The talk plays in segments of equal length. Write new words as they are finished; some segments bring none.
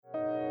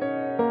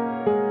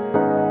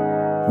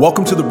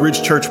Welcome to the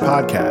Bridge Church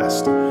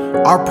podcast.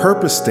 Our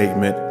purpose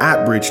statement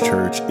at Bridge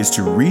Church is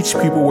to reach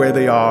people where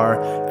they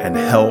are and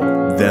help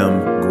them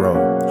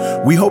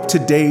grow. We hope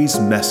today's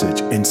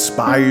message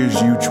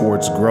inspires you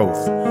towards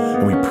growth,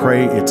 and we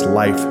pray it's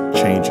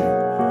life-changing.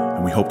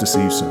 And we hope to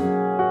see you soon.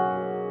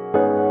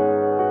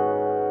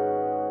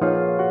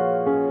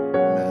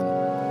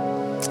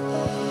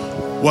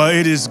 Well,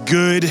 it is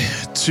good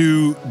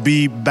to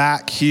be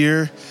back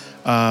here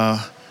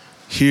at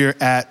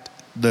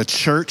the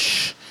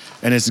church,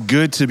 and it's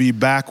good to be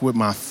back with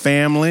my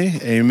family.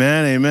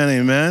 Amen,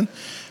 amen, amen.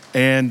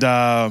 And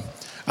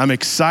I'm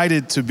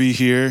excited to be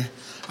here.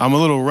 I'm a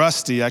little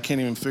rusty. I can't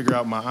even figure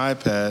out my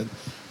iPad,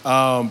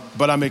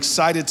 but I'm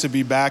excited to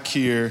be back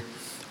here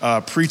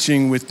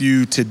preaching with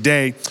you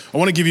today. I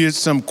want to give you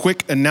some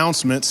quick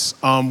announcements.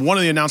 One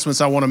of the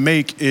announcements I want to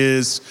make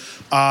is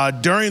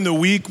during the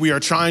week, we are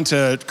trying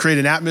to create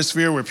an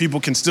atmosphere where people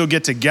can still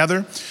get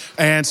together.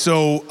 And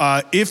so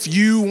if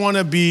you want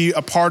to be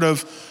a part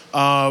of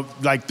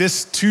like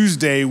this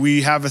Tuesday,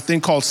 we have a thing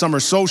called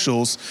Summer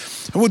Socials,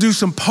 and we'll do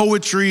some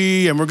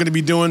poetry, and we're going to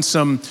be doing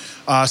some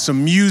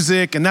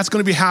music, and that's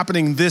going to be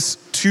happening this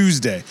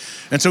Tuesday.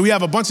 And so we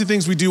have a bunch of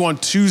things we do on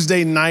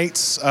Tuesday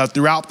nights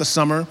throughout the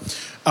summer.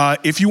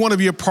 If you want to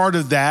be a part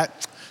of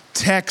that,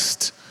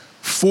 text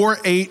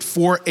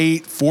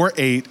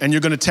 484848, and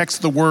you're going to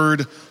text the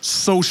word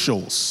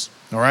socials.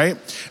 All right?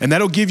 And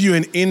that'll give you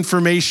an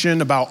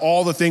information about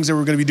all the things that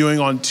we're going to be doing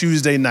on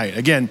Tuesday night.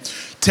 Again,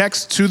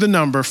 text to the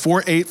number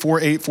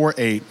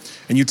 484848,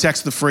 and you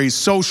text the phrase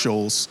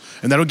socials,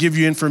 and that'll give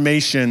you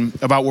information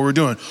about what we're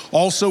doing.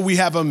 Also, we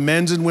have a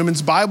men's and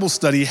women's Bible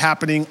study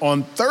happening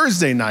on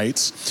Thursday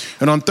nights.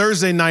 And on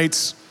Thursday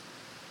nights,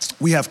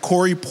 we have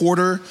Corey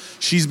Porter.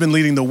 She's been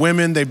leading the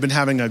women. They've been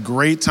having a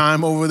great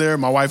time over there.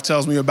 My wife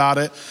tells me about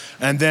it.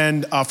 And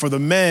then for the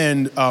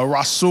men,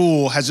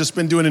 Rasul has just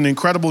been doing an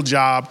incredible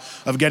job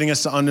of getting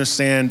us to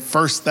understand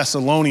 1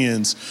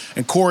 Thessalonians.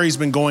 And Corey's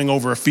been going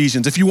over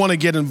Ephesians. If you want to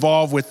get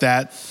involved with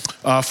that,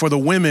 for the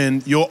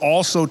women, you'll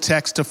also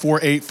text to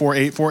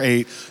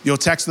 484848. You'll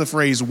text the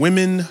phrase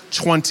women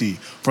 20.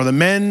 For the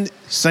men,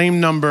 same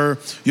number.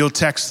 You'll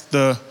text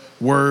the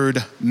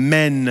word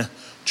men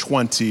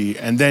 20,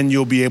 and then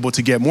you'll be able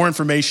to get more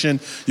information.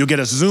 You'll get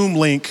a Zoom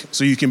link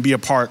so you can be a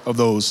part of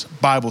those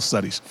Bible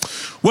studies.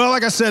 Well,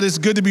 like I said, it's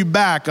good to be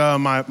back.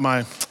 My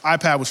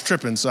iPad was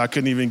tripping, so I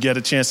couldn't even get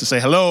a chance to say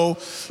hello,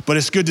 but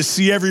it's good to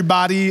see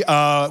everybody.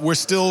 We're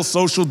still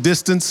social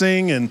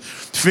distancing and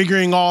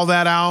figuring all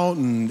that out,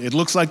 and it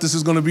looks like this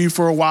is going to be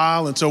for a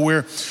while, and so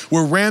we're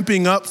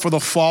ramping up for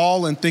the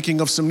fall and thinking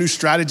of some new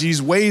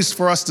strategies, ways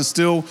for us to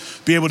still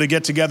be able to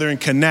get together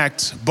and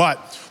connect. But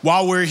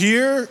while we're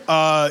here,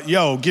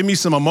 give me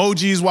some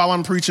emojis while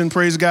I'm preaching,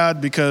 praise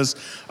God, because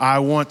I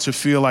want to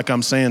feel like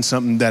I'm saying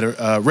something that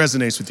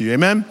resonates with you,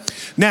 amen?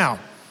 Now,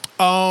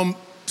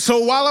 so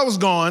while I was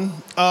gone,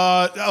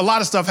 a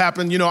lot of stuff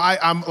happened. You know,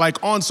 I'm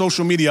like on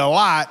social media a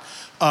lot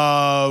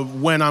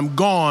when I'm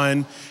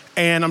gone,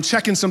 and I'm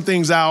checking some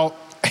things out,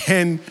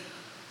 and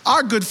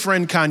our good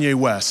friend Kanye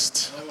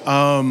West,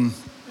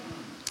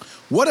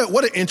 what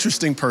an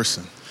interesting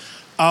person.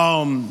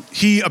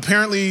 He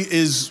apparently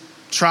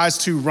tries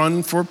to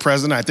run for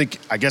president.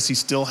 I guess he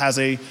still has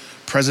a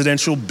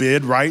presidential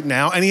bid right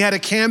now. And he had a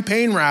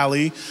campaign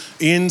rally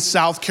in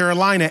South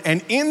Carolina.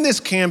 And in this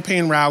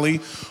campaign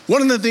rally,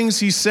 one of the things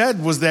he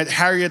said was that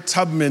Harriet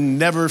Tubman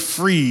never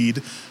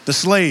freed the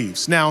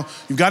slaves. Now,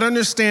 you've got to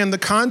understand the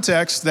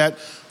context that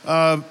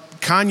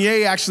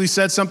Kanye actually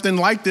said something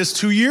like this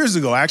 2 years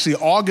ago. Actually,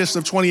 August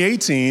of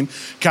 2018,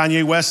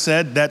 Kanye West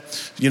said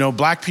that,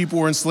 black people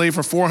were enslaved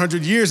for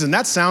 400 years, and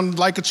that sounded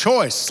like a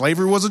choice.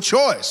 Slavery was a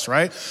choice,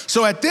 right?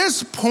 So at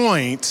this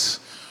point,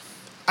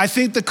 I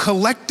think the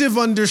collective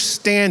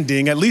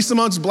understanding, at least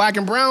amongst black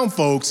and brown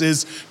folks,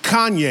 is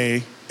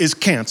Kanye is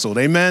canceled,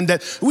 amen?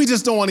 That we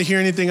just don't want to hear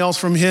anything else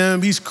from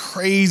him. He's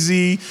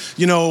crazy.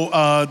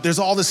 There's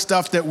all this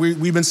stuff that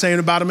we've been saying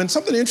about him. And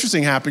something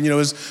interesting happened.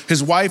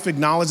 His wife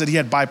acknowledged that he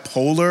had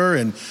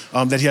bipolar and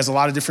that he has a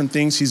lot of different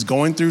things he's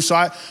going through.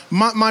 So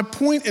my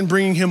point in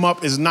bringing him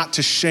up is not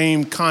to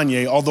shame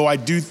Kanye, although I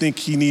do think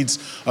he needs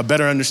a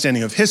better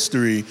understanding of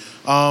history.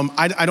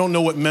 I don't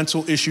know what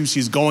mental issues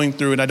he's going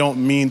through, and I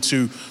don't mean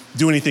to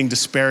do anything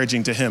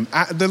disparaging to him.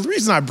 The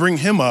reason I bring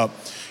him up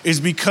is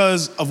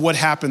because of what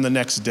happened the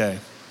next day.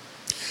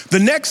 The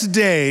next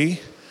day,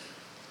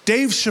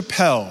 Dave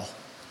Chappelle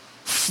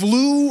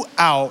flew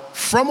out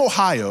from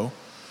Ohio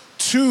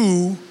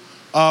to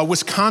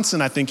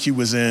Wisconsin, I think he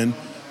was in,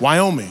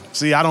 Wyoming.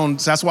 See,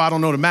 that's why I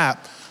don't know the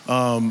map.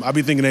 I'll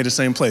be thinking they're the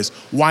same place.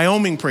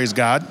 Wyoming, praise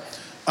God.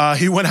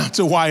 He went out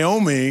to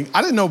Wyoming.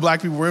 I didn't know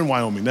black people were in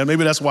Wyoming.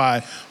 Maybe that's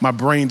why my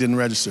brain didn't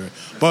register it.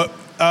 But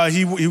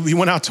he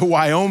went out to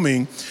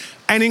Wyoming,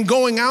 and in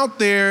going out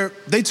there,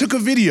 they took a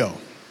video.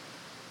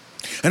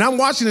 And I'm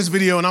watching this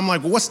video, and I'm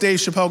like, well, what's Dave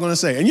Chappelle going to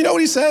say? And you know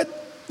what he said?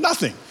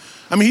 Nothing.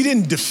 I mean, he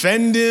didn't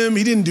defend him.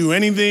 He didn't do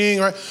anything,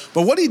 right?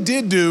 But what he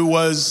did do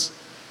was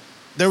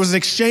there was an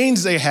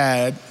exchange they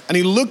had, and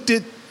he looked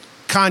at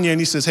Kanye, and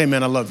he says, hey,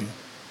 man, I love you.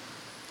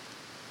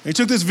 He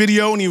took this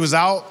video and he was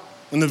out,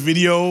 and the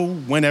video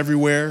went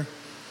everywhere.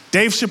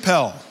 Dave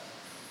Chappelle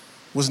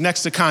was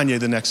next to Kanye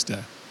the next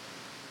day.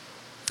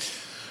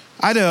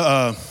 I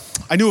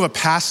knew of a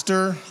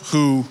pastor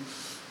who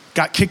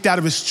got kicked out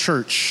of his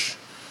church.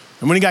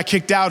 And when he got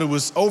kicked out, it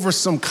was over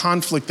some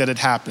conflict that had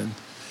happened.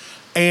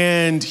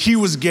 And he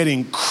was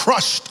getting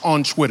crushed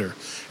on Twitter.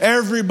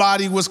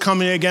 Everybody was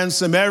coming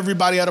against him.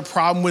 Everybody had a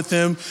problem with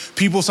him.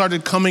 People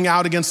started coming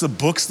out against the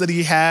books that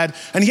he had.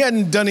 And he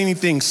hadn't done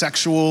anything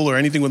sexual or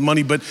anything with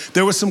money, but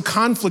there was some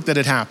conflict that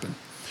had happened.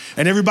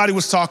 And everybody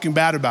was talking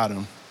bad about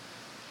him.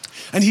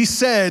 And he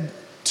said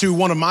to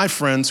one of my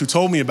friends who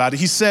told me about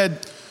it, he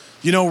said,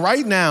 you know,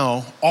 right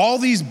now, all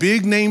these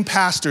big name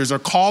pastors are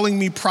calling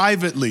me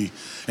privately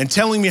and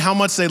telling me how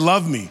much they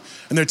love me.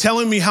 And they're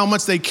telling me how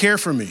much they care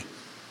for me.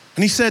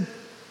 And he said,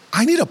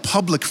 I need a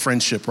public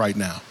friendship right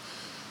now.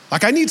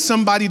 Like, I need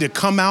somebody to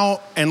come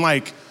out and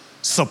like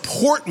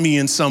support me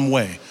in some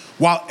way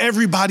while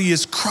everybody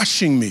is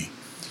crushing me.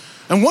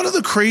 And one of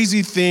the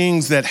crazy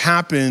things that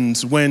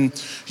happens when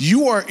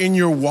you are in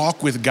your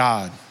walk with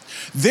God,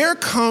 there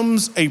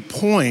comes a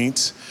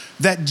point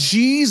that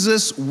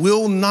Jesus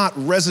will not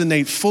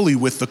resonate fully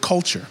with the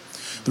culture.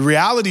 The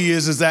reality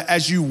is that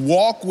as you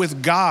walk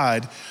with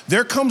God,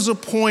 there comes a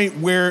point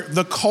where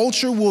the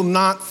culture will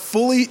not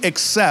fully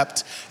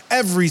accept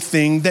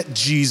everything that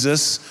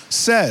Jesus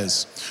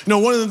says. You know,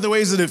 one of the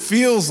ways that it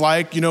feels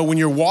like, you know, when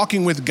you're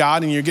walking with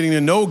God and you're getting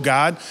to know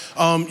God,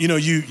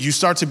 you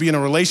start to be in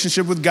a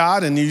relationship with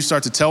God and you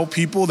start to tell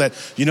people that,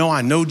 you know,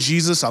 I know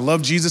Jesus, I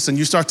love Jesus, and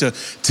you start to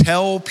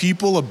tell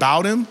people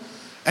about him.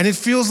 And it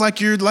feels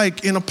like you're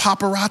like in a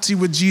paparazzi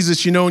with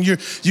Jesus, you know, and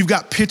you've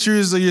got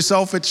pictures of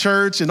yourself at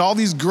church and all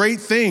these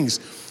great things.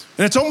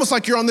 And it's almost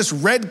like you're on this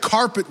red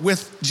carpet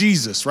with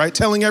Jesus, right?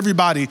 Telling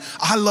everybody,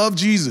 I love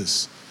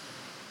Jesus.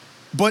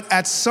 But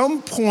at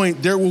some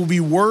point, there will be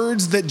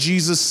words that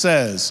Jesus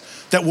says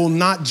that will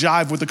not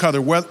jive with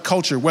the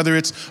culture, whether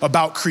it's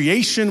about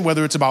creation,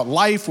 whether it's about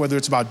life, whether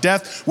it's about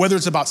death, whether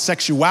it's about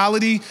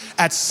sexuality.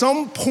 At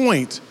some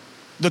point,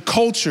 the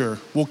culture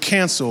will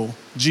cancel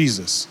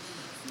Jesus,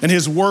 and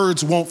his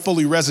words won't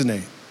fully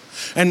resonate.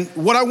 And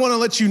what I want to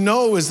let you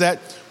know is that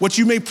what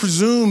you may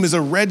presume is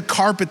a red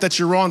carpet that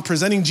you're on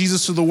presenting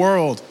Jesus to the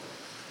world,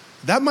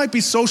 that might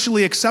be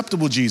socially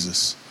acceptable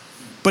Jesus.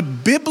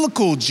 But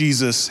biblical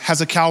Jesus has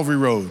a Calvary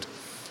Road.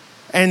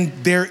 And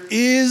there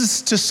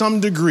is, to some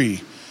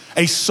degree,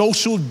 a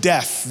social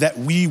death that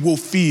we will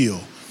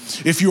feel.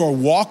 If you are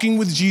walking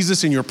with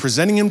Jesus and you're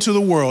presenting him to the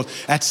world,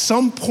 at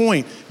some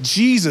point,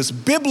 Jesus,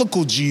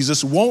 biblical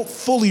Jesus, won't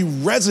fully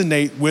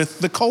resonate with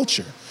the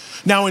culture.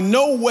 Now, in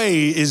no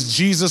way is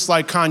Jesus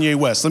like Kanye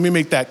West. Let me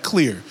make that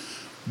clear.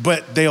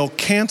 But they'll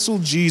cancel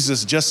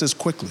Jesus just as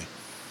quickly.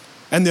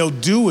 And they'll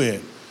do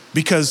it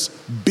because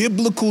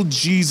biblical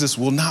Jesus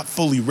will not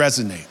fully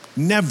resonate.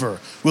 Never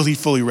will he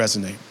fully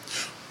resonate.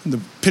 The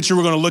picture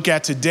we're going to look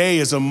at today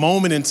is a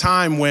moment in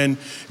time when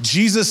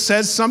Jesus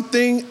says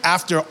something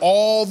after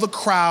all the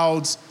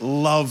crowds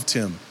loved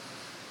him.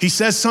 He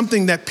says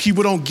something that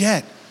people don't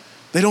get.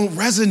 They don't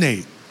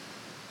resonate.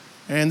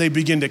 And they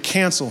begin to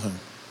cancel him.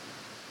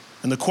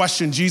 And the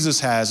question Jesus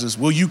has is,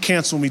 will you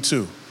cancel me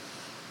too?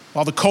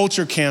 While the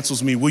culture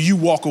cancels me, will you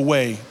walk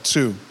away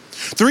too?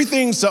 3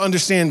 things to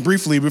understand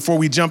briefly before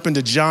we jump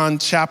into John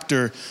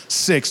chapter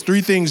 6.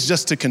 3 things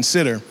just to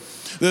consider.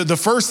 The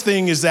first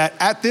thing is that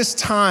at this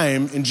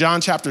time in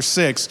John chapter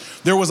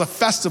 6, there was a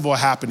festival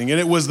happening, and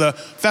it was the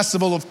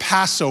festival of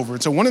Passover.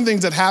 And so one of the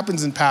things that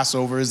happens in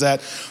Passover is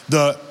that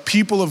the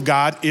people of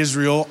God,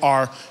 Israel,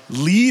 are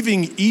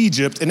leaving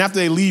Egypt. And after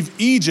they leave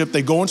Egypt,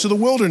 they go into the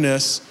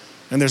wilderness,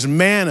 and there's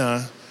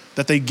manna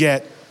that they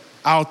get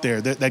out there,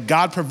 that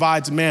God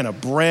provides manna,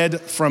 bread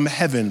from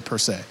heaven per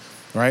se.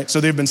 Right? So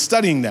they've been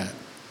studying that.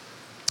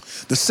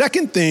 The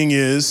second thing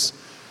is,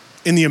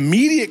 in the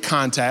immediate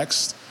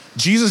context,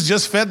 Jesus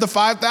just fed the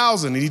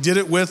 5,000, and he did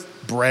it with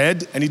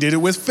bread and he did it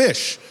with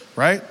fish,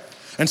 right?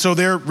 And so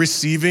they're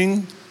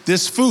receiving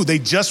this food. They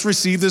just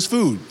received this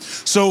food.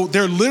 So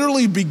they're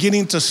literally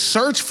beginning to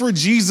search for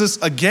Jesus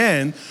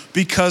again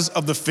because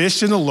of the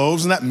fish and the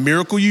loaves and that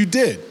miracle you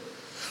did.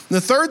 And the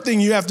third thing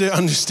you have to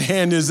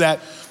understand is that,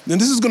 and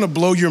this is going to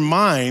blow your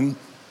mind,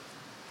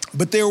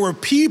 but there were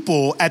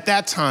people at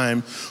that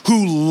time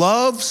who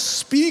loved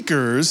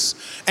speakers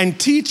and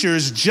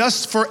teachers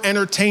just for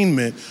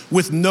entertainment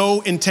with no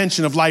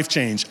intention of life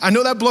change. I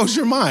know that blows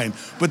your mind,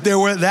 but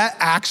that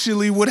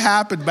actually would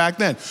happen back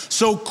then.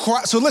 So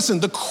listen,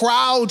 the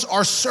crowds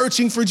are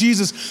searching for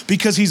Jesus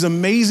because he's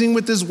amazing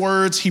with his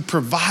words. He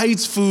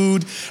provides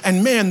food.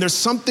 And man, there's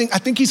something, I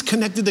think he's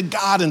connected to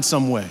God in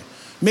some way.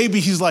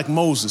 Maybe he's like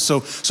Moses. So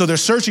they're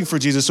searching for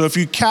Jesus. So if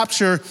you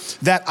capture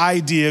that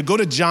idea, go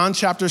to John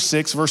chapter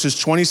 6, verses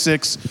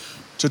 26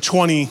 to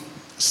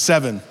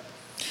 27.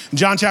 In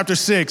John chapter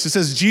 6, it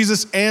says,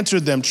 Jesus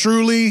answered them,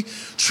 truly,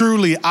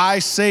 truly, I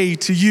say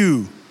to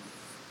you,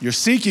 you're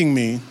seeking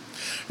me,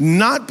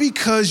 not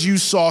because you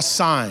saw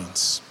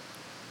signs,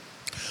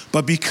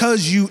 but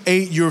because you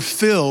ate your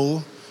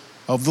fill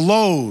of the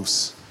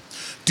loaves.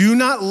 Do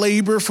not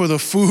labor for the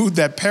food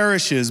that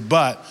perishes,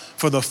 but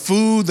for the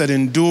food that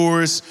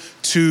endures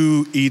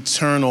to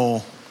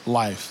eternal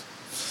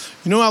life.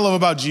 You know what I love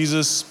about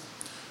Jesus?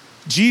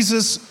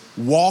 Jesus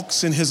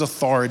walks in his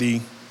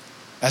authority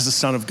as the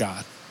Son of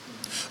God.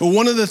 But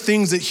one of the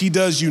things that he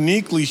does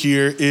uniquely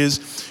here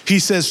is he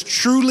says,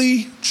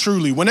 truly,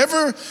 truly.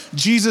 Whenever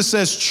Jesus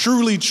says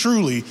truly,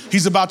 truly,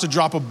 he's about to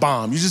drop a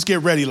bomb. You just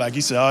get ready. Like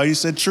he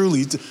said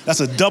truly. That's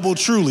a double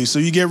truly, so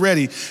you get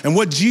ready. And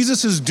what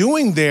Jesus is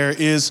doing there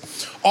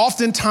is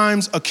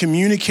oftentimes a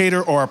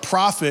communicator or a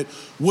prophet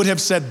would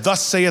have said,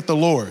 thus saith the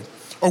Lord.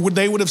 Or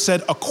they would have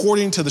said,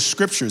 according to the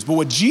scriptures. But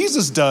what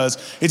Jesus does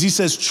is he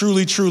says,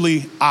 truly,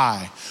 truly,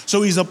 I.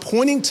 So he's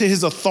pointing to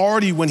his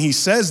authority when he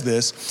says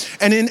this.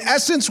 And in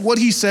essence, what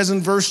he says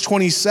in verse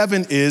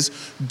 27 is,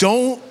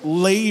 don't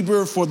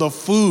labor for the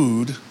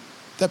food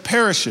that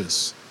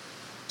perishes.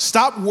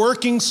 Stop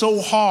working so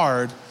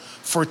hard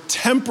for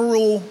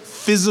temporal,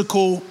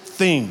 physical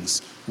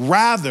things.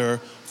 Rather,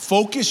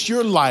 focus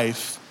your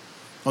life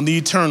on the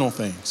eternal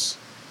things.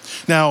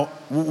 Now,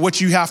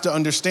 what you have to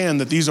understand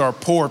that these are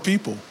poor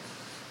people.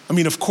 I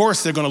mean, of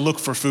course they're going to look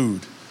for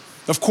food.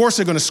 Of course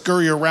they're going to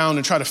scurry around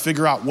and try to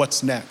figure out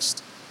what's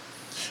next.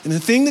 And the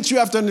thing that you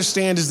have to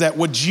understand is that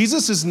what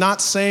Jesus is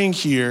not saying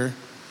here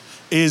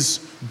is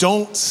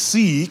don't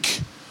seek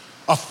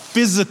a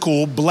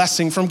physical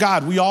blessing from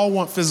God. We all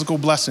want physical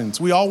blessings.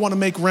 We all want to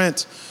make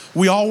rent.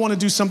 We all want to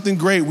do something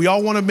great. We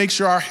all want to make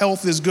sure our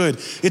health is good.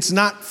 It's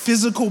not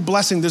physical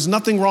blessing. There's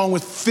nothing wrong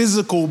with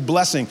physical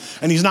blessing.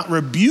 And he's not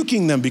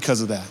rebuking them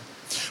because of that.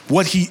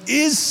 What he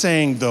is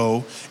saying,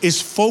 though,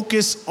 is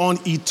focus on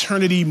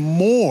eternity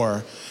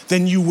more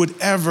than you would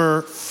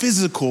ever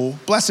physical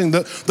blessing.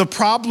 The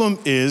problem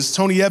is,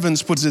 Tony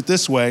Evans puts it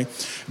this way,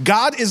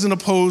 God isn't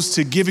opposed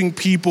to giving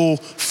people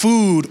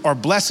food or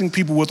blessing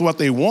people with what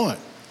they want.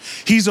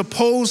 He's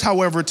opposed,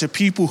 however, to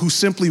people who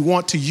simply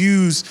want to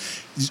use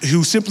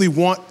him simply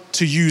want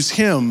to use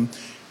him,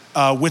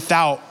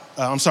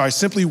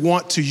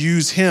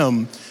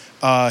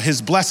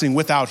 his blessing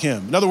without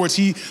him. In other words,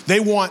 they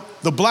want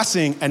the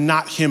blessing and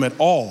not him at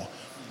all.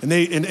 And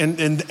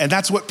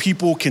that's what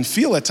people can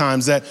feel at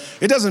times, that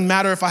it doesn't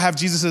matter if I have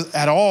Jesus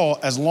at all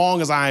as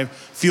long as I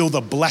feel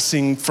the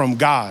blessing from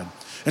God.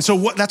 And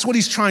so that's what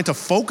he's trying to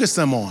focus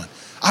them on.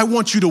 I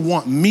want you to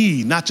want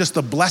me, not just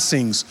the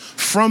blessings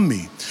from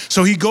me.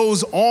 So he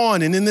goes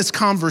on, and in this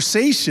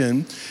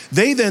conversation,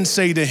 they then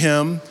say to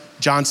him,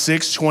 John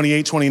 6,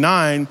 28,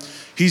 29,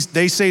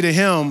 they say to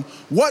him,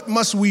 what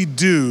must we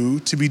do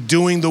to be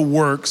doing the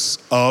works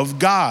of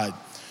God?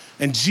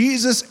 And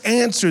Jesus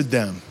answered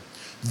them,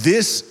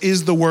 this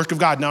is the work of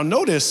God. Now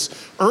notice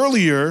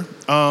earlier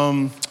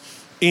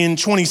in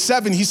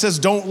 27, he says,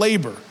 don't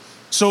labor.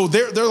 So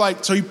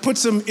so he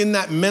puts them in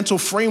that mental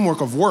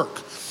framework of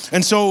work.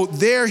 And so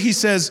there he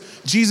says,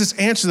 Jesus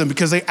answered them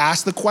because they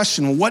asked the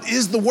question, well, what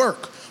is the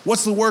work?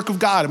 What's the work of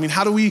God? I mean,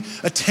 how do we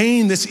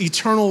attain this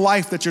eternal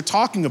life that you're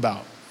talking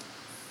about?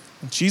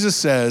 And Jesus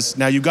says,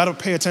 now you've got to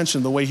pay attention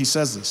to the way he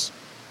says this.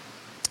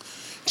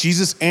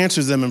 Jesus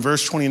answers them in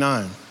verse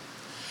 29.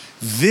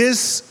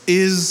 This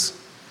is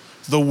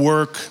the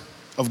work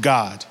of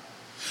God,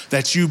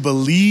 that you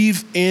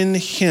believe in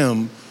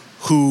him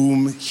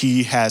whom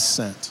he has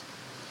sent.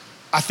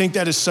 I think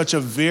that is such a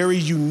very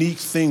unique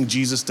thing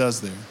Jesus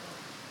does there.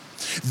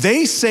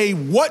 They say,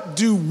 what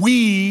do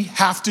we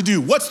have to do?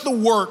 What's the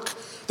work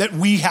that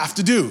we have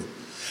to do?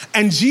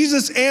 And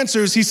Jesus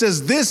answers, he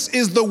says, this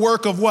is the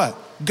work of what?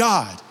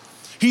 God.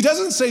 He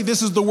doesn't say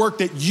this is the work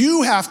that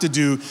you have to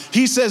do.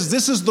 He says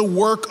this is the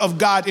work of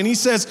God. And he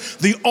says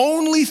the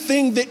only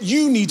thing that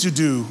you need to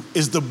do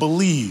is to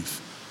believe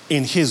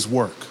in his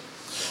work.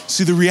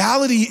 See, the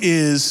reality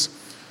is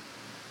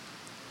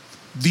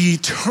the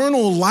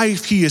eternal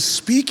life he is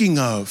speaking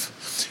of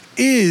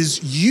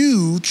is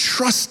you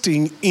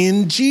trusting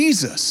in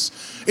Jesus.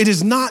 It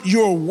is not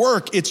your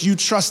work, it's you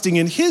trusting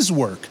in his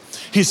work,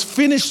 his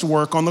finished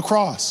work on the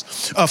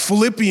cross.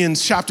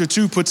 Philippians chapter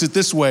 2 puts it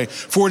this way,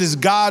 for it is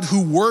God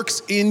who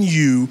works in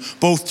you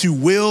both to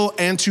will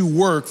and to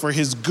work for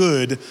his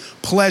good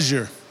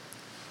pleasure.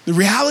 The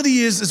reality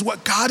is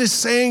what God is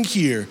saying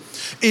here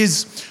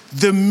is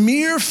the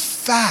mere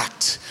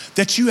fact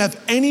that you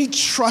have any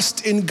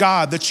trust in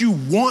God, that you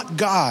want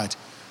God,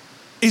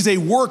 is a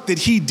work that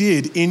he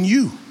did in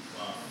you.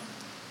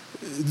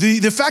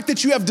 The fact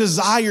that you have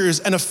desires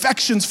and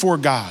affections for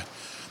God,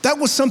 that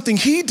was something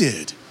he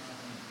did.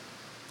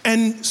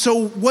 And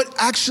so what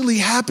actually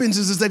happens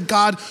is that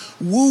God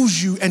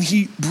woos you and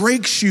he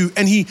breaks you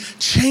and he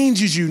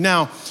changes you.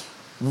 Now,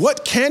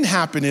 what can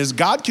happen is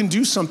God can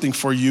do something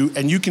for you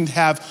and you can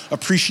have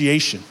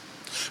appreciation.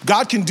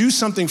 God can do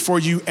something for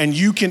you and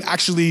you can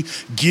actually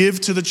give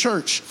to the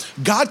church.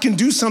 God can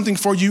do something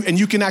for you and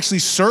you can actually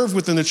serve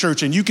within the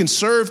church and you can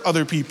serve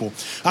other people.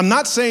 I'm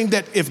not saying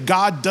that if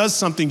God does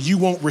something, you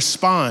won't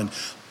respond.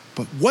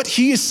 But what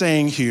he is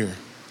saying here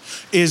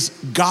is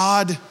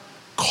God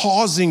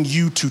causing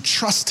you to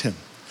trust him,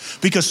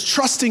 because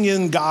trusting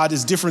in God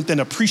is different than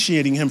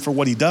appreciating him for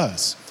what he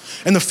does.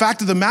 And the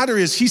fact of the matter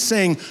is he's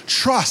saying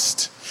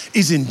trust.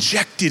 is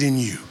injected in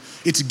you.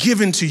 It's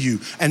given to you,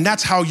 and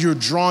that's how you're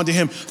drawn to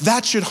him.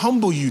 That should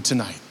humble you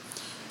tonight.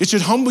 It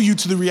should humble you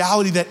to the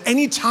reality that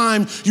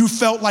anytime you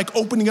felt like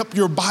opening up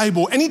your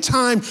Bible,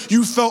 anytime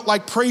you felt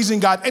like praising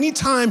God,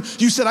 anytime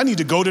you said, I need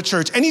to go to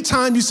church,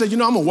 anytime you said, I'm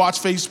gonna watch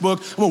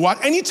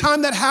Facebook,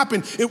 anytime that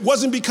happened, it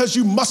wasn't because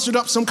you mustered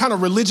up some kind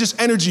of religious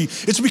energy.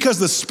 It's because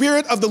the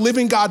Spirit of the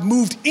living God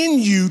moved in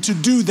you to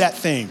do that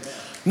thing,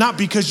 not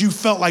because you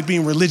felt like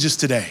being religious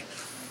today.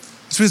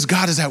 It's because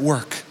God is at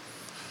work.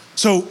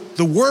 So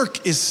the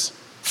work is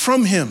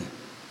from him,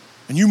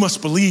 and you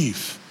must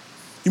believe.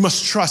 You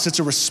must trust. It's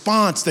a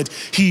response that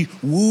he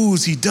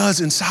woos, he does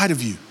inside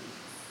of you.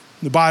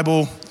 The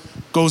Bible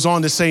goes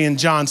on to say in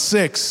John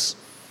 6,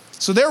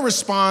 so their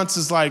response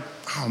is like,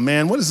 oh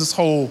man, what is this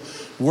whole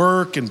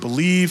work and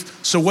believe?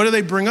 So what do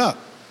they bring up?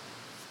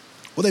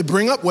 Well, they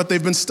bring up what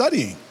they've been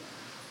studying.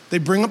 They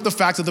bring up the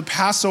fact of the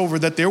Passover,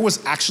 that there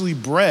was actually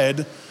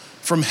bread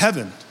from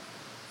heaven.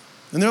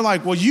 And they're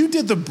like, well, you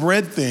did the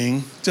bread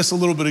thing just a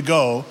little bit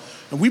ago,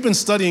 and we've been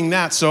studying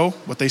that. So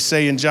what they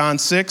say in John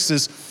 6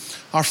 is,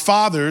 our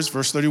fathers,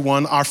 verse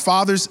 31, our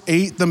fathers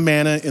ate the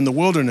manna in the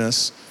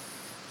wilderness,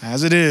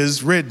 as it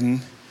is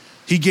written,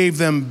 he gave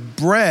them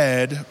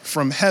bread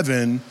from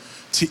heaven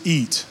to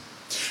eat.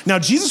 Now,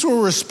 Jesus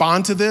will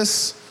respond to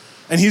this,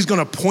 and he's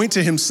going to point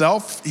to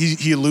himself.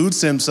 He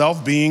alludes to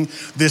himself being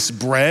this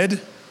bread.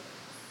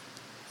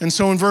 And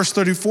so in verse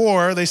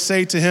 34, they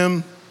say to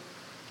him,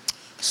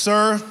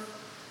 sir, why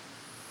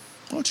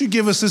don't you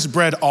give us this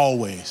bread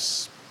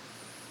always?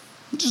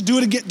 We'll just do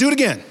it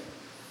again.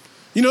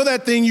 You know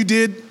that thing you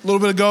did a little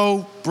bit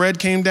ago? Bread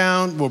came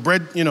down. Well,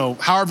 bread,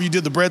 however you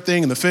did the bread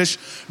thing and the fish.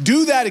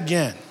 Do that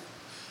again.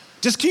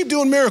 Just keep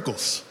doing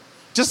miracles.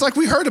 Just like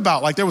we heard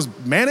about. Like there was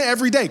manna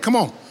every day. Come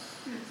on.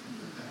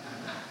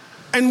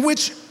 And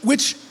which,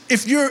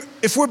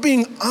 if we're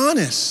being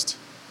honest,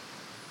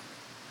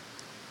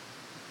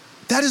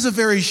 that is a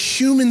very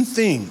human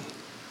thing.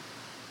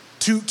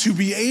 To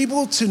be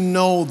able to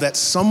know that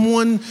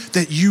someone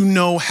that you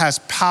know has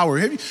power.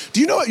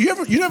 You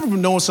ever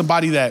know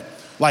somebody that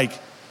like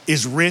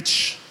is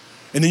rich,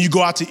 and then you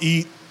go out to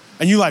eat,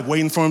 and you like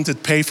waiting for him to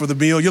pay for the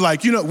meal. You're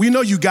like, we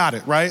know you got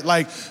it, right?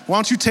 Like, why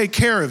don't you take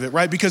care of it,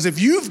 right? Because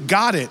if you've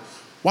got it,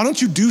 why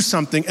don't you do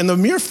something? And the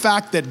mere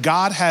fact that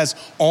God has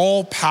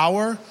all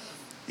power,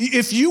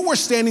 if you were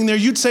standing there,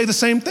 you'd say the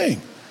same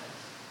thing.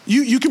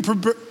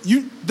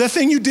 The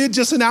thing you did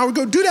just an hour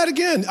ago, do that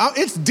again.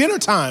 It's dinner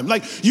time.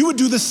 Like you would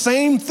do the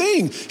same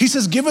thing. He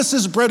says, give us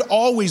this bread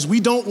always. We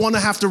don't want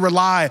to have to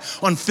rely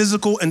on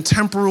physical and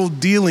temporal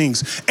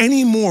dealings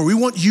anymore. We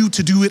want you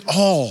to do it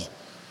all.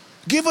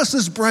 Give us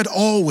this bread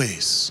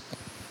always.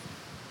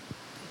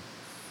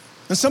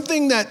 And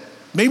something that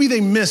maybe they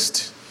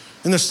missed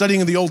in their studying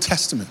of the Old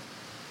Testament.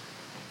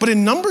 But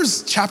in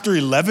Numbers chapter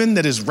 11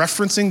 that is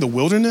referencing the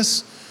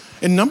wilderness,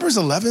 in Numbers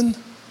 11,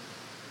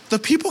 the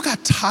people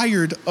got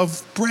tired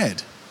of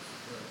bread.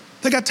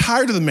 They got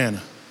tired of the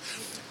manna.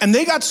 And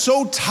they got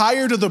so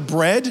tired of the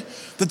bread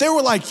that they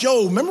were like,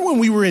 remember when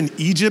we were in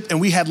Egypt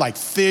and we had like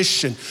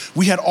fish and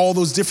we had all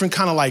those different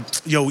kind of like,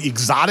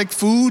 exotic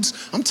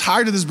foods? I'm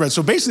tired of this bread.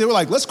 So basically they were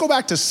like, let's go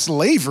back to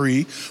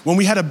slavery when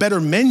we had a better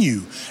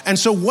menu. And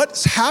so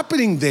what's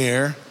happening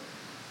there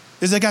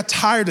is they got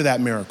tired of that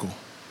miracle.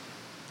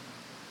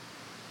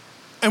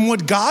 And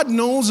what God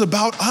knows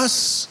about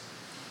us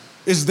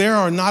is there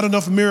are not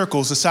enough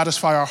miracles to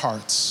satisfy our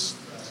hearts.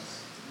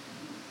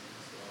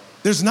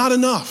 There's not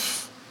enough.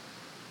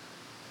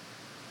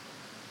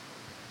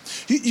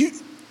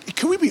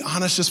 Can we be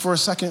honest just for a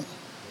second?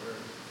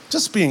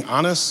 Just being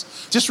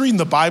honest, just reading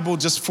the Bible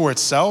just for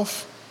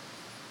itself.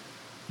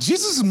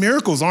 Jesus'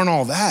 miracles aren't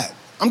all that.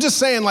 I'm just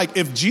saying, like,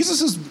 if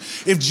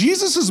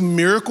Jesus's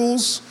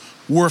miracles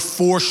were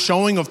for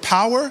showing of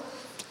power,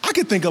 I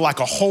could think of like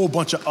a whole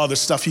bunch of other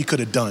stuff he could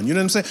have done. You know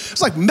what I'm saying?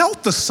 It's like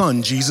melt the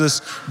sun,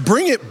 Jesus.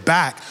 Bring it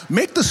back.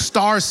 Make the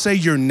stars say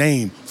your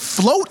name.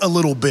 Float a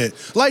little bit.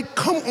 Like,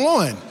 come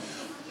on.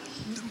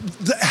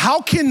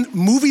 How can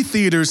movie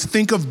theaters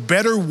think of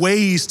better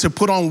ways to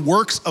put on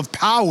works of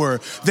power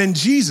than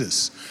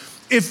Jesus?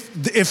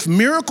 If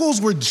miracles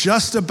were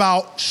just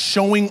about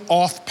showing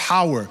off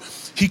power,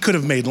 he could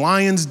have made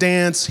lions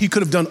dance. He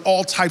could have done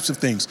all types of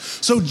things.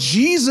 So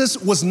Jesus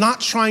was not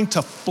trying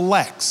to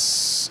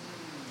flex.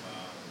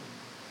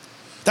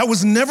 That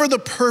was never the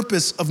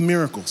purpose of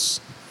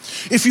miracles.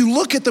 If you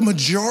look at the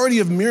majority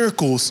of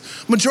miracles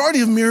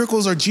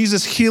are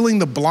Jesus healing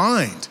the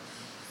blind.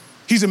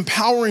 He's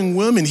empowering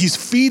women. He's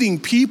feeding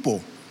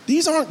people.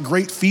 These aren't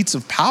great feats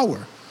of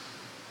power.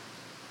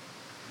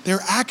 They're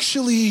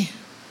actually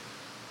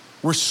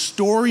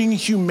restoring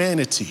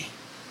humanity.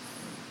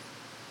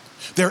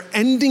 They're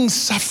ending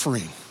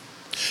suffering.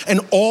 And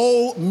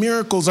all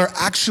miracles are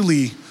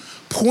actually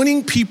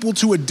pointing people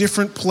to a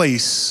different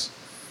place,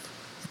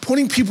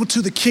 pointing people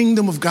to the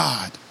kingdom of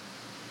God,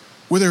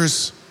 where there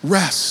is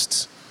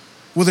rest,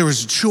 where there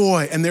is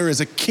joy, and there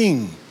is a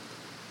king.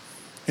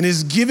 And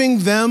is giving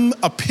them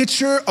a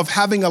picture of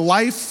having a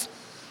life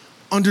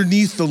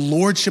underneath the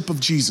lordship of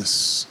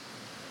Jesus.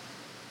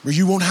 where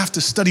you won't have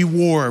to study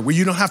war, where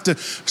you don't have to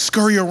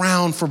scurry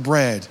around for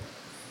bread.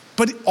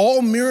 But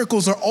all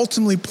miracles are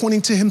ultimately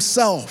pointing to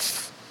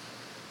himself.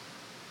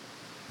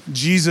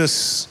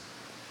 Jesus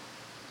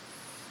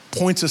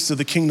points us to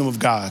the kingdom of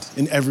God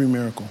in every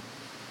miracle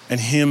and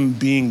him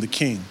being the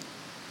king.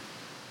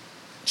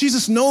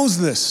 Jesus knows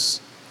this.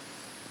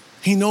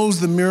 He knows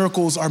the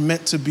miracles are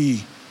meant to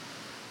be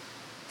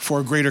for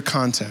a greater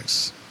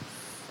context.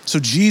 So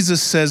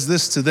Jesus says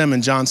this to them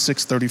in John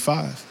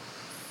 6:35.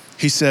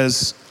 He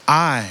says,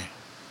 I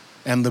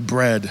am the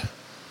bread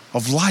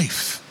of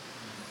life.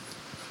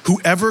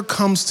 Whoever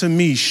comes to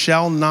me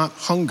shall not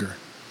hunger,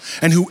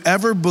 and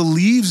whoever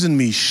believes in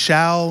me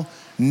shall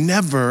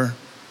never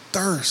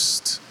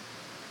thirst.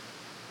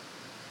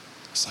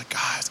 It's like,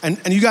 guys,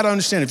 and you got to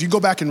understand, if you go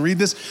back and read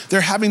this,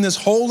 they're having this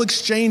whole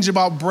exchange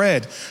about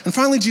bread. And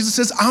finally, Jesus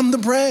says, I'm the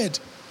bread.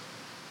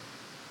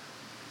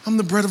 I'm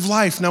the bread of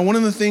life. Now, one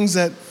of the things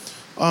that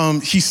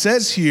he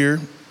says here,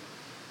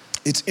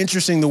 it's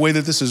interesting the way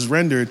that this is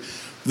rendered.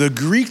 The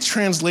Greek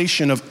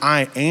translation of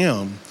I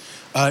am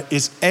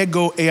is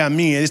ego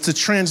eimi. It's the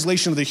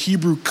translation of the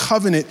Hebrew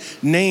covenant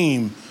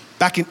name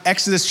back in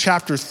Exodus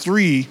chapter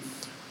 3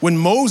 when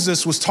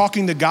Moses was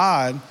talking to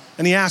God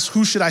and he asked,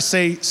 who should I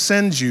say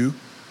sends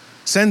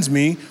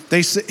me?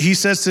 He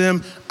says to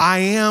him, I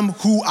am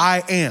who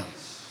I am.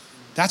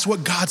 That's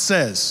what God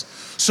says.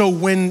 So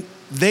when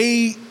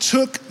they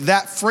took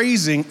that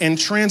phrasing and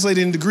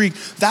translated it into Greek,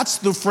 that's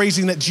the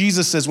phrasing that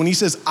Jesus says when he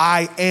says,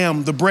 I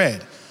am the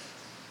bread.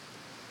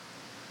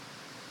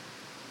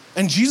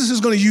 And Jesus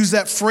is going to use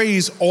that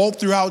phrase all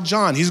throughout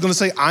John. He's going to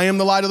say, I am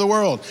the light of the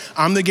world.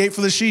 I'm the gate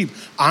for the sheep.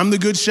 I'm the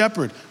good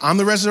shepherd. I'm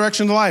the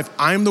resurrection of life.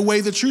 I am the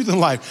way, the truth,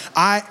 and life.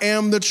 I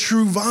am the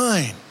true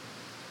vine.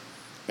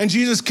 And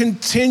Jesus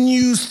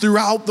continues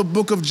throughout the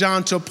book of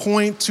John to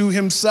point to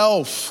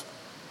himself.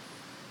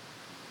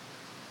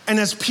 And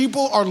as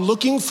people are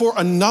looking for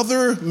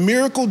another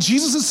miracle,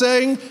 Jesus is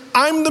saying,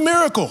 I'm the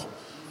miracle.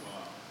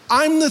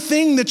 I'm the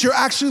thing that you're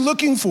actually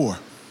looking for.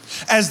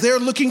 As they're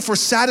looking for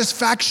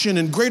satisfaction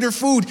and greater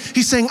food,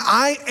 he's saying,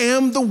 I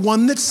am the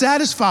one that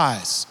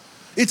satisfies.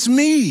 It's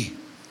me.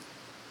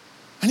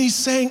 And he's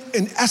saying,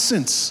 in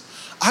essence,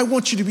 I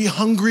want you to be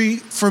hungry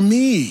for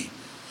me.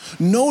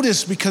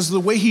 Notice, because of the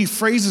way he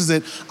phrases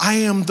it, I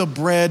am the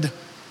bread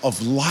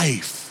of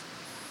life.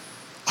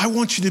 I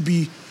want you to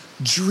be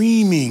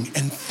dreaming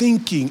and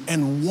thinking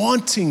and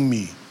wanting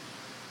me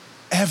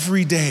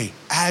every day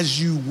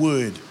as you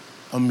would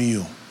a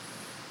meal.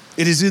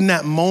 It is in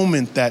that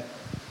moment that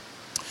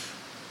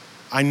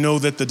I know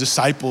that the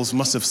disciples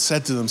must have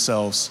said to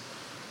themselves,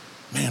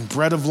 man,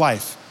 bread of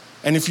life.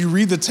 And if you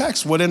read the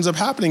text, what ends up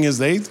happening is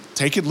they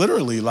take it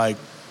literally, like,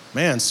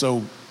 man,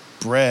 so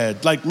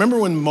bread. Like, remember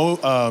when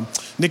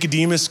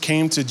Nicodemus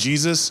came to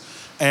Jesus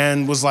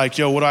and was like,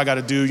 yo, what do I got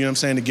to do, you know what I'm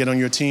saying, to get on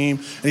your team?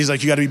 And he's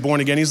like, you got to be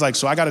born again. He's like,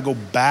 so I got to go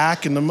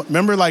back. And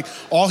remember, like,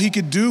 all he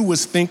could do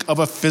was think of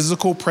a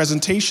physical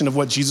presentation of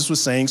what Jesus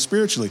was saying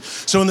spiritually.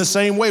 So in the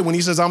same way, when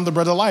he says, I'm the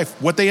bread of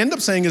life, what they end up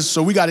saying is,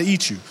 so we got to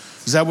eat you.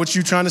 Is that what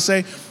you're trying to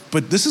say?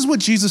 But this is what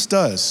Jesus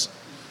does.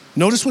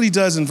 Notice what he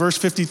does in verse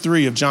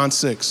 53 of John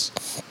 6.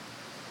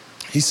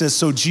 He says,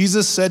 so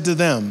Jesus said to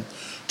them,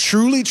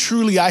 truly,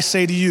 truly, I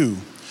say to you,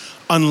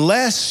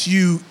 unless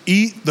you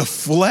eat the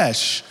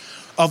flesh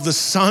of the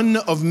Son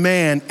of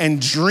Man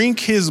and drink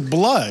his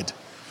blood,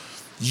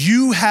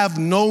 you have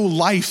no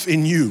life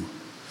in you.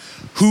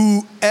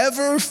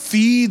 Whoever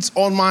feeds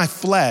on my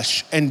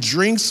flesh and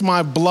drinks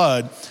my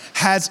blood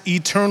has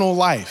eternal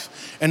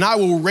life, and I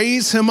will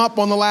raise him up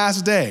on the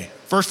last day.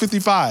 Verse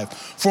 55,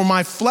 for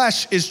my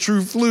flesh is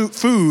true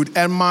food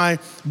and my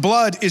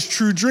blood is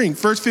true drink.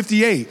 Verse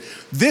 58,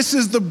 this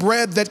is the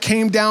bread that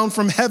came down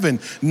from heaven,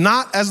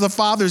 not as the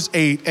fathers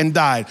ate and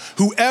died.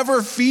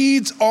 Whoever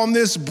feeds on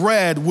this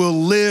bread will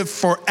live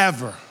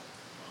forever.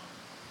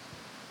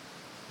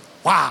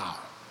 Wow.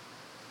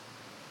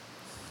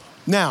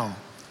 Now,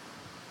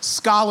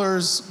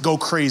 scholars go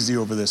crazy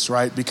over this,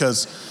 right?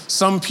 Because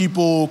some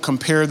people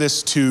compare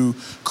this to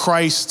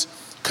Christ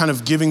kind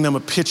of giving them a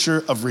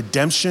picture of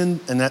redemption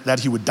and that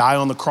he would die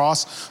on the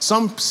cross.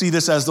 Some see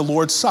this as the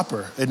Lord's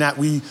Supper, and that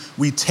we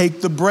take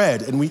the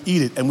bread and we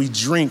eat it and we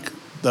drink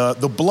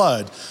the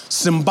blood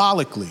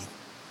symbolically.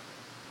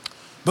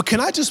 But can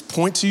I just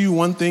point to you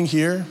one thing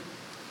here?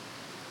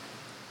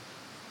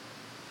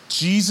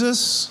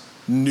 Jesus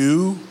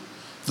knew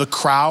the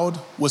crowd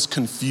was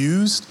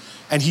confused,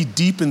 and he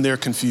deepened their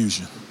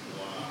confusion.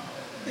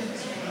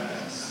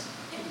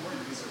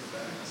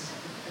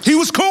 He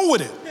was cool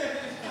with it.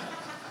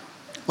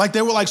 Like,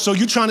 they were like, so what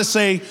you're trying to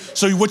say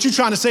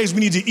is we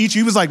need to eat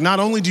you. He was like, not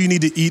only do you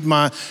need to eat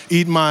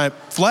my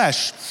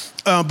flesh,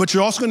 but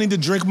you're also gonna need to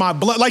drink my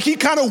blood. Like, he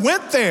kind of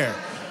went there.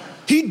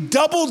 He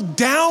doubled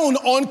down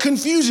on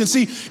confusion.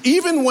 See,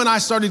 even when I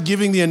started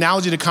giving the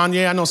analogy to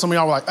Kanye, I know some of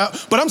y'all were like,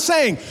 but I'm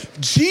saying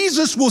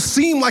Jesus will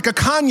seem like a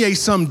Kanye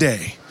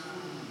someday.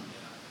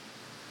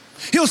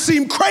 He'll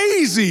seem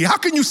crazy. How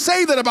can you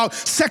say that about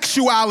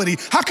sexuality?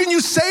 How can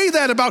you say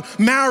that about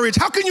marriage?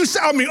 How can you say,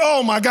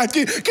 oh my God,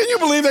 can you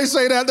believe they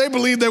say that? They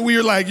believe that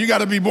we're like, you got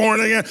to be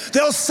born again.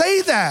 They'll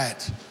say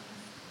that.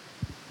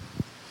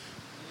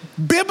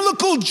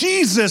 Biblical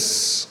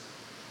Jesus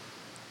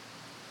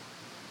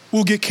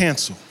will get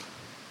canceled.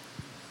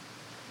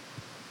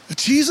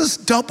 Jesus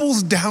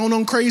doubles down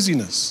on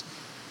craziness.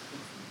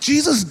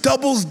 Jesus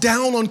doubles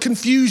down on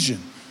confusion.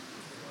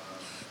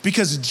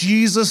 Because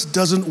Jesus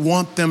doesn't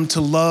want them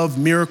to love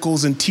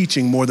miracles and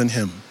teaching more than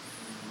him.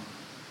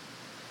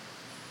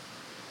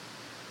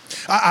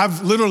 I've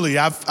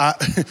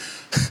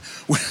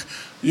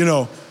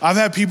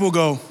had people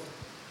go,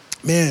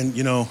 man,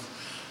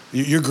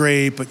 you're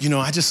great, but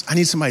I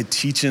need somebody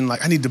teaching.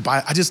 Like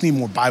I just need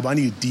more Bible. I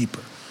need it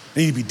deeper. I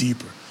need to be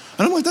deeper.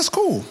 And I'm like, that's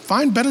cool.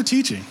 Find better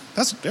teaching.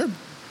 There are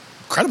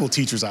incredible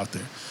teachers out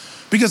there.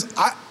 Because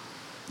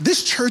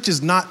this church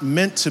is not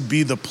meant to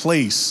be the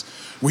place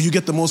where you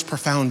get the most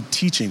profound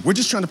teaching. We're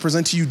just trying to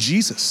present to you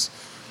Jesus.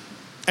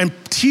 And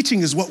teaching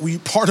is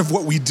part of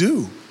what we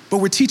do, but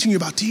we're teaching you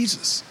about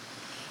Jesus.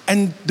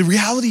 And the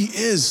reality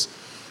is,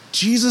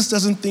 Jesus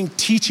doesn't think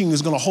teaching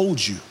is gonna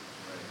hold you.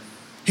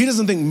 He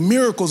doesn't think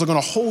miracles are gonna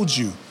hold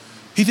you.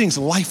 He thinks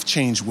life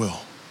change will.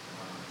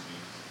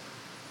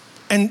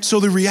 And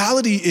so the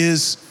reality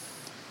is,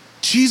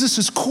 Jesus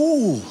is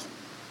cool.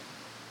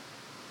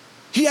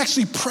 He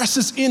actually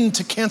presses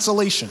into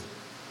cancellation.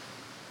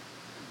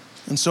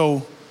 And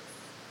so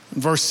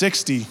in verse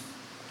 60, it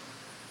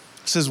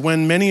says,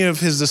 when many of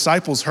his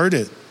disciples heard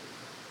it,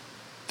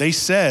 they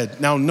said,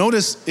 now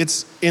notice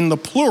it's in the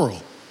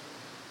plural.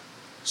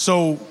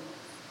 So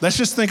let's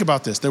just think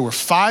about this. There were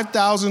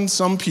 5,000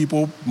 some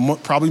people,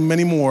 probably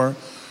many more,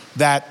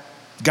 that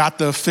got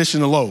the fish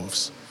and the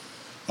loaves.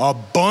 A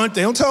bunch,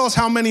 they don't tell us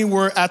how many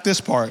were at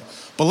this part,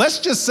 but let's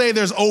just say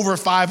there's over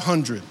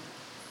 500.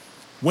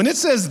 When it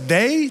says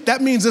they,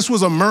 that means this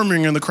was a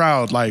murmuring in the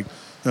crowd, like,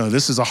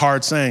 this is a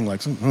hard saying,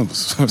 like,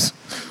 oh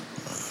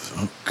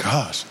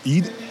gosh,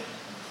 eat,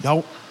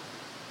 y'all,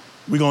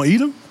 we gonna eat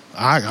them?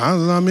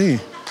 Not me.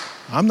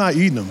 I'm not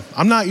eating them.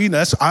 I'm not eating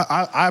them.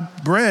 I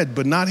bread,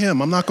 but not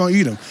him. I'm not gonna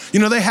eat them.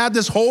 They had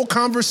this whole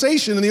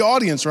conversation in the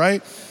audience,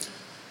 right?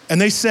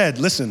 And they said,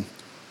 listen,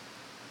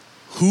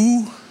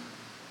 who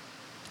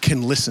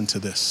can listen to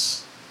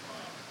this?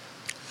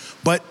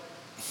 But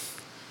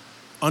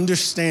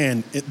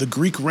understand, the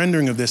Greek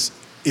rendering of this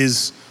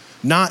is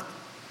not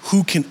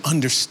who can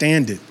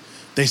understand it.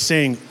 They're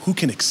saying, who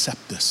can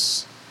accept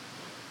this?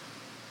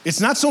 It's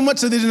not so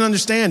much that they didn't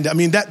understand.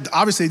 That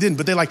obviously they didn't,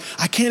 but they're like,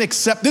 I can't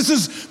accept, this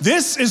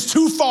is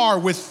too far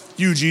with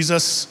you,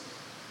 Jesus.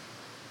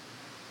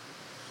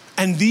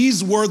 And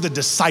these were the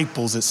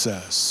disciples, it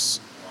says.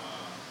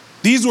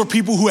 These were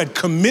people who had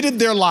committed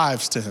their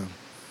lives to him.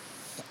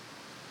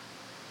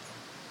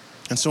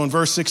 And so in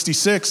verse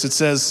 66, it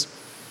says,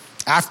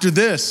 after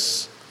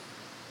this,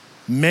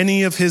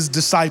 many of his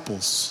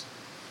disciples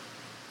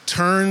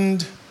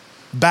turned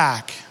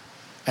back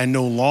and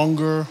no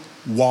longer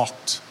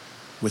walked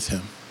with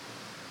him.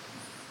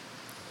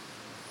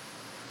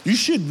 You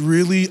should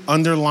really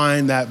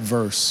underline that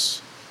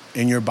verse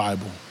in your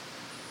Bible.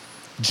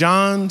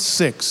 John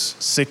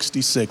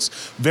 6:66.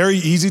 Very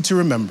easy to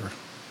remember.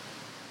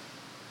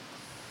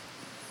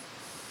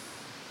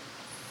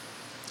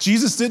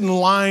 Jesus didn't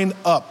line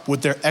up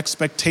with their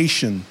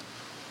expectation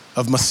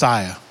of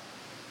Messiah.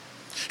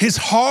 His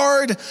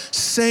hard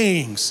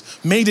sayings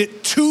made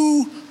it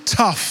too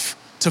tough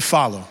to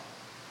follow.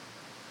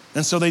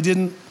 And so they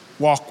didn't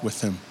walk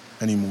with him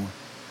anymore.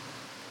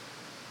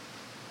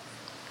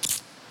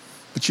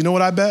 But you know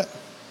what I bet?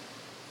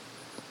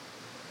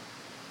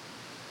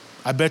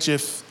 I bet you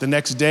if the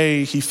next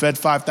day he fed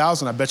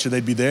 5,000, I bet you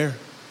they'd be there.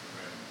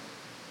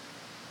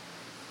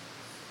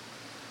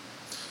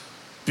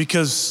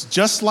 Because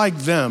just like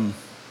them,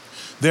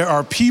 there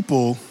are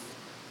people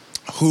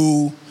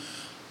who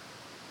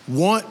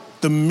want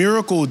the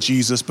miracle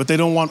Jesus, but they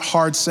don't want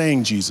hard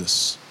saying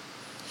Jesus.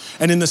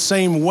 And in the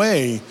same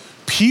way,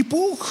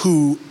 people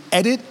who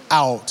edit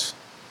out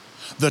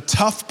the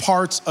tough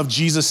parts of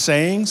Jesus'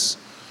 sayings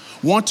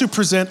want to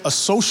present a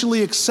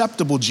socially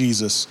acceptable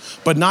Jesus,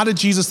 but not a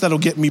Jesus that'll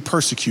get me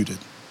persecuted.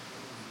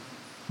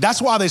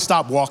 That's why they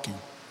stopped walking.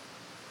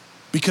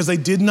 Because they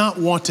did not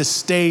want to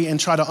stay and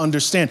try to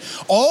understand.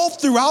 All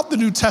throughout the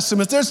New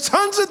Testament, there's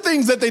tons of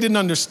things that they didn't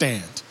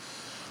understand.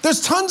 There's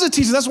tons of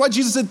teaching. That's why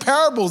Jesus said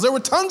parables. There were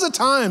tons of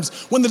times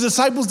when the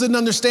disciples didn't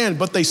understand,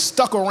 but they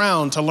stuck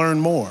around to learn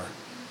more.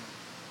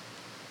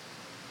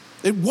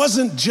 It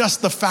wasn't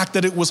just the fact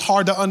that it was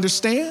hard to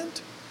understand.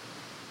 It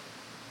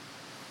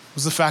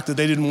was the fact that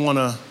they didn't want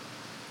to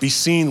be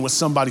seen with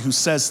somebody who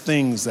says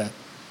things that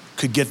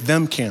could get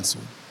them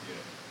canceled.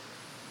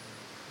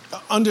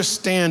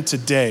 Understand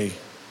today,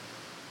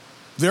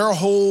 there are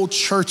whole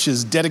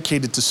churches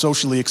dedicated to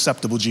socially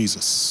acceptable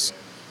Jesus.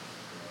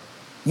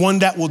 One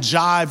that will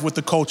jive with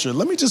the culture.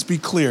 Let me just be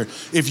clear.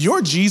 If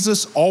your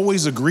Jesus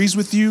always agrees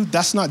with you,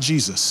 that's not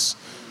Jesus.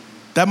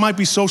 That might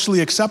be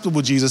socially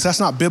acceptable Jesus. That's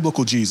not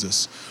biblical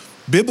Jesus.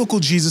 Biblical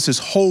Jesus is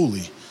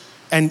holy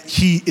and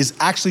he is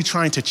actually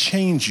trying to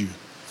change you.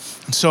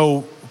 And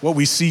so what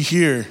we see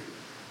here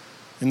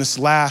in this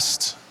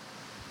last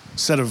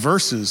set of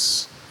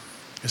verses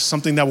is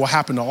something that will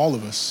happen to all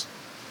of us.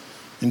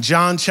 In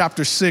John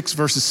chapter 6,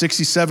 verses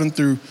 67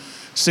 through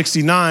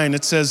 69,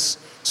 it says,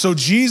 so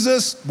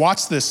Jesus,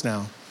 watch this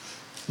now.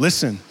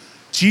 Listen,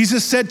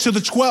 Jesus said to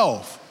the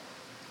 12,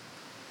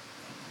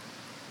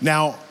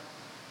 now,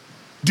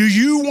 do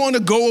you want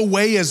to go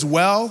away as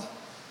well?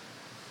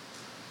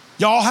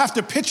 Y'all have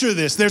to picture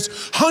this.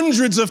 There's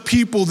hundreds of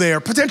people there,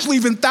 potentially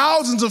even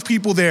thousands of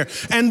people there,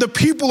 and the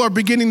people are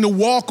beginning to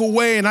walk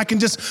away, and I can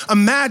just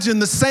imagine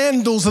the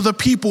sandals of the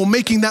people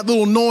making that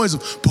little noise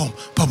of boom,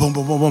 boom, boom,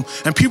 boom, boom, boom,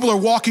 and people are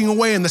walking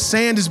away, and the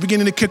sand is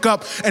beginning to kick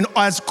up, and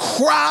as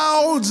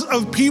crowds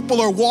of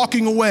people are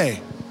walking away,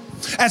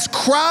 as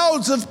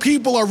crowds of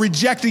people are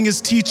rejecting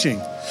his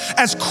teaching,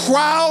 as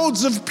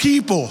crowds of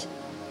people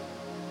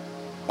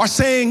are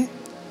saying,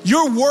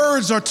 your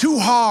words are too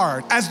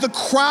hard. As the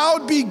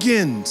crowd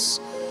begins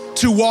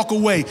to walk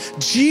away,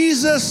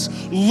 Jesus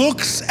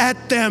looks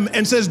at them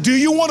and says, do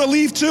you want to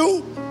leave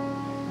too?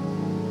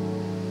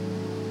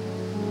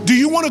 Do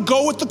you want to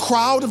go with the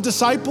crowd of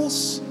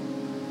disciples?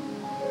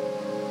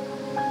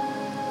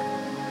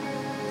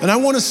 And I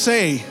want to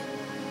say,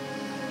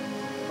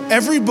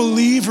 every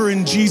believer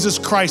in Jesus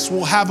Christ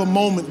will have a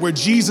moment where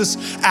Jesus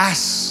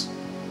asks,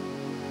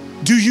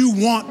 do you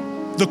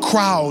want the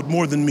crowd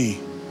more than me?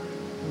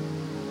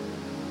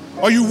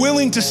 Are you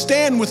willing to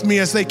stand with me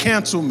as they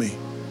cancel me?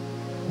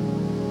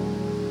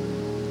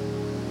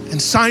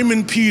 And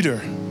Simon Peter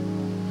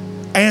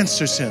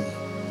answers him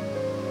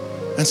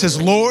and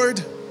says, Lord,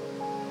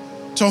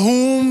 to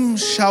whom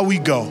shall we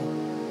go?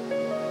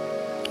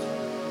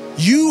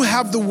 You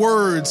have the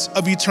words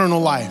of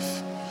eternal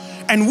life,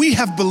 and we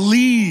have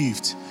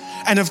believed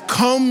and have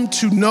come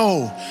to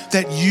know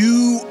that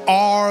you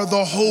are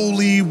the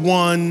Holy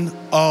One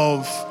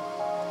of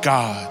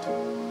God.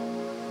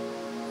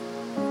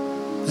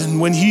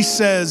 And when he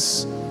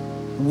says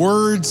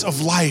words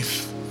of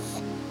life,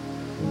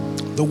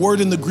 the word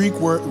in the Greek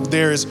word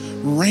there is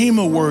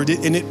rhema word,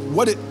 and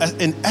what it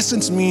in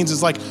essence means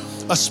is like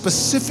a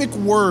specific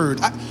word.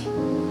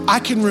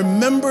 I can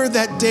remember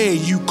that day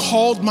you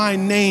called my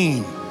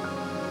name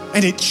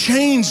and it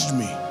changed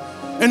me.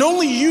 And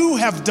only you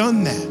have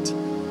done that.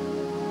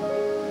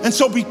 And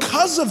so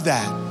because of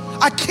that,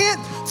 I can't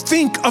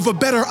think of a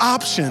better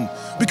option,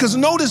 because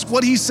notice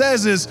what he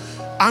says is,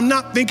 I'm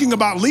not thinking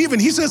about leaving.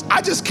 He says,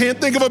 I just can't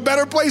think of a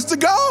better place to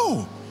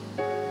go.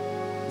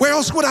 Where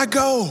else would I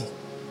go?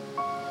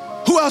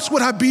 Who else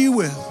would I be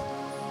with?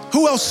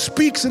 Who else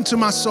speaks into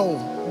my soul?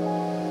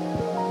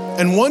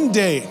 And one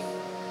day,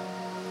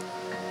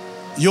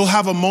 you'll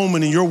have a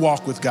moment in your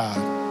walk with God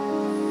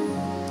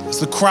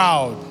as the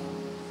crowd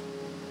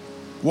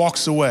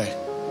walks away.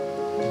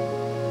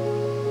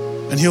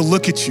 And he'll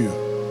look at you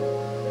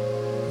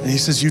and he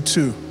says, you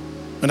too.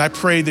 And I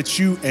pray that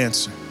you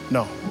answer,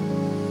 no.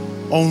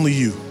 Only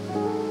you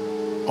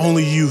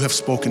have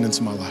spoken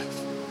into my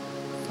life.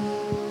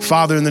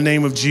 Father, in the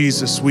name of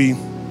Jesus, we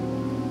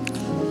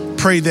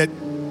pray that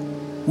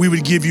we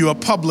would give you a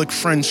public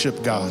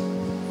friendship, God,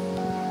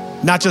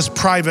 not just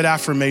private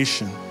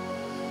affirmation.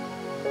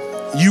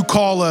 You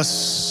call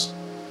us,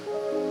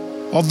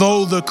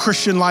 although the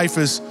Christian life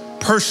is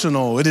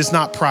personal, it is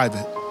not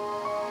private.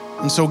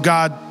 And so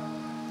God,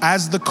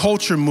 as the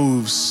culture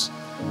moves,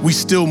 we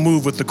still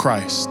move with the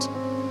Christ.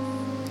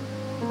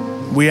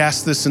 We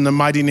ask this in the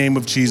mighty name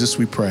of Jesus,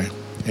 we pray.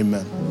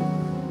 Amen.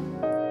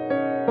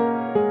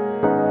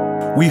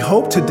 We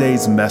hope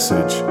today's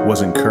message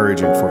was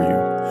encouraging for you.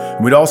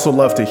 We'd also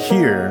love to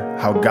hear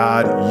how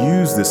God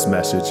used this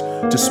message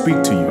to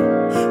speak to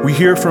you. We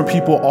hear from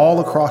people all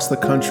across the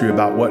country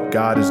about what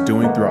God is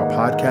doing through our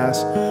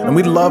podcast, and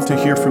we'd love to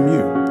hear from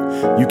you.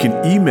 You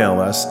can email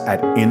us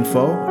at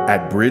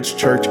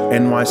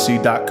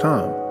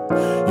info@bridgechurchnyc.com.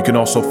 You can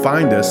also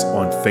find us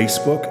on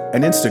Facebook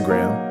and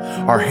Instagram.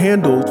 Our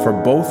handle for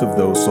both of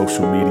those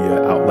social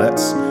media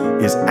outlets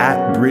is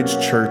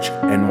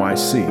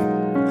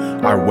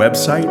 @bridgechurchnyc. Our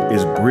website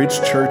is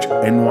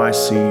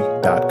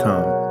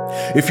bridgechurchnyc.com.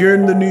 If you're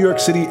in the New York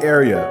City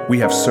area, we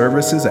have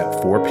services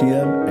at 4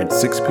 p.m. and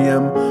 6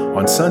 p.m.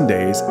 on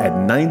Sundays at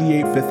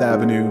 98 Fifth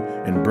Avenue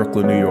in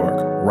Brooklyn, New York,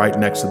 right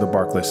next to the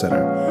Barclays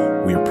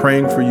Center. We are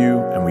praying for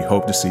you, and we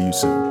hope to see you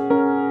soon.